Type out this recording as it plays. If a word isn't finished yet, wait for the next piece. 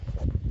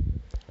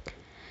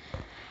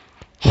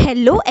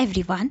Hello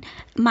everyone,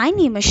 my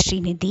name is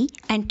Srinidhi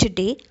and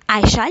today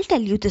I shall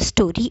tell you the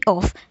story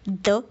of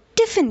The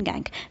Tiffin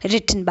Gang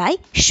written by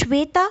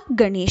Shweta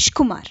Ganesh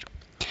Kumar.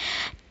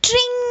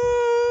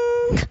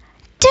 Tring!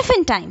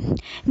 Tiffin time!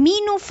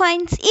 Meenu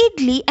finds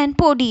idli and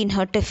podi in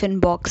her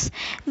tiffin box.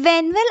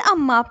 When will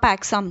Amma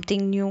pack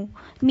something new?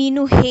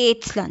 Meenu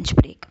hates lunch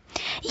break.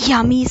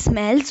 Yummy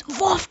smells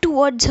waft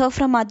towards her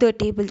from other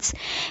tables.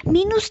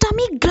 Meenu's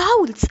tummy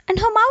growls and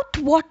her mouth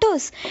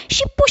waters.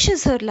 She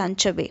pushes her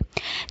lunch away.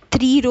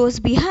 3 rows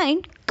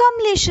behind,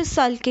 Kamlesh is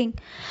sulking.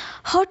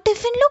 Her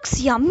tiffin looks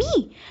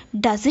yummy.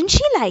 Doesn't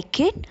she like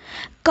it?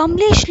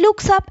 Kamlesh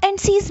looks up and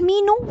sees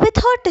Meenu with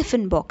her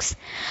tiffin box.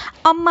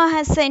 Amma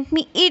has sent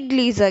me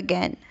idlis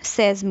again,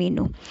 says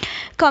Meenu.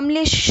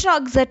 Kamlesh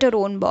shrugs at her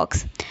own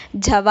box.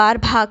 Jawar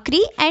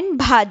bhakri and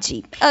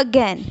bhaji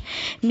again.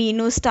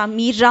 Meenu's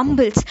tummy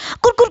rumbles.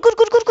 Kur kur kur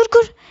kur kur kur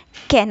kur.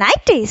 Can I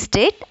taste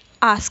it?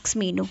 Asks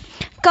Meenu.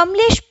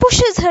 Kamlesh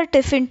pushes her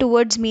tiffin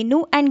towards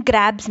Meenu and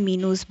grabs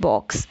Meenu's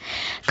box.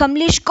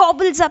 Kamlesh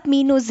gobbles up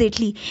Meenu's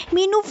idli.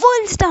 Meenu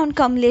whirls down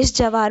Kamlesh's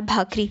jawar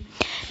bhakri.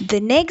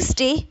 The next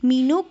day,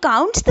 Meenu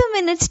counts the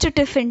minutes to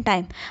tiffin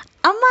time.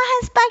 Amma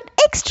has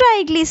packed extra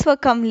idlis for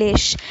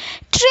Kamlesh.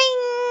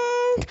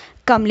 Tring!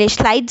 Kamlesh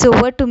slides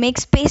over to make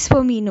space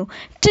for Meenu.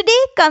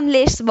 Today,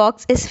 Kamlesh's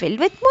box is filled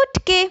with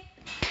mutke.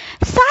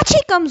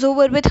 Sachi comes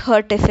over with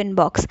her tiffin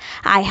box.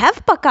 I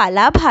have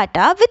pakala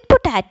bhata with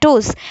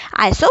potatoes.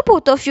 I saw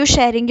both of you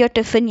sharing your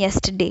tiffin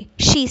yesterday,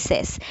 she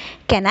says.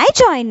 Can I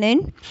join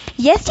in?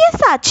 Yes,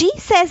 Sachi,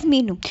 says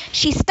Meenu.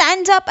 She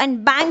stands up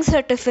and bangs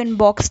her tiffin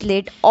box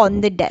lid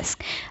on the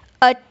desk.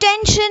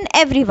 Attention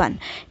everyone!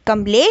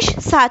 Kamlesh,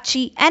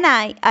 Sachi and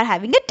I are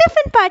having a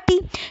tiffin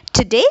party.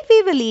 Today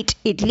we will eat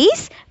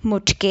idlis,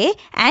 mutke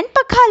and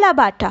pakhala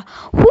bata.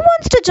 Who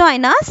wants to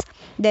join us?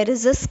 There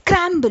is a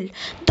scramble.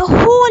 The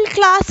whole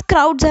class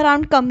crowds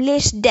around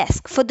Kamlesh's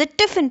desk for the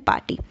tiffin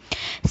party.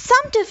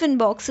 Some tiffin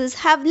boxes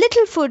have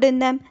little food in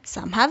them,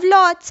 some have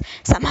lots,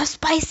 some have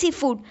spicy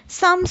food,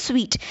 some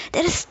sweet.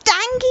 There is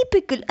tangy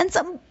pickle and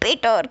some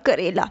bitter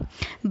karela.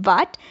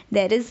 But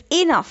there is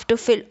enough to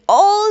fill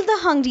all the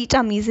hungry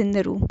tummies in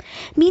the room.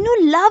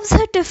 Meenu loves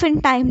her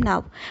tiffin time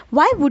now.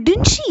 Why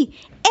wouldn't she?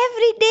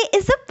 Every day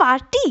is a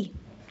party.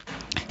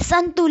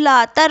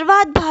 Santula,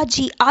 tarwad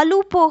bhaji,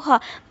 aloo poha,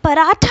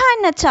 paratha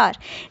and achar.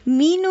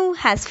 Meenu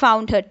has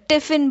found her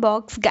tiffin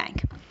box gang.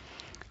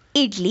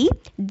 Idli,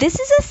 this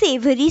is a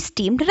savory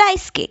steamed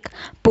rice cake.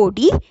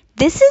 Podi,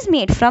 this is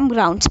made from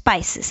ground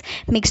spices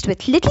mixed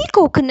with little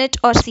coconut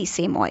or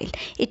sesame oil.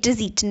 It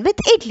is eaten with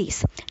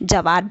idlis.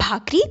 Jawar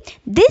bhakri,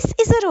 this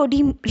is a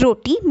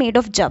roti made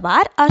of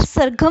jawar or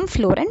sargam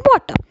flour and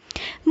water.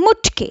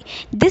 Mutke,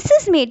 this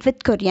is made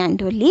with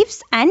coriander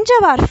leaves and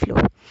jawar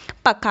flour.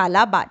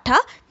 Pakala bata,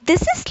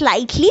 this is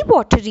slightly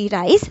watery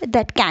rice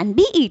that can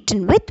be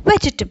eaten with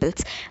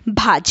vegetables.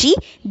 Bhaji,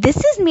 this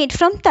is made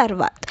from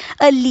tarwat,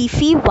 a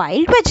leafy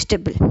wild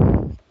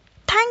vegetable.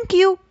 Thank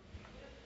you.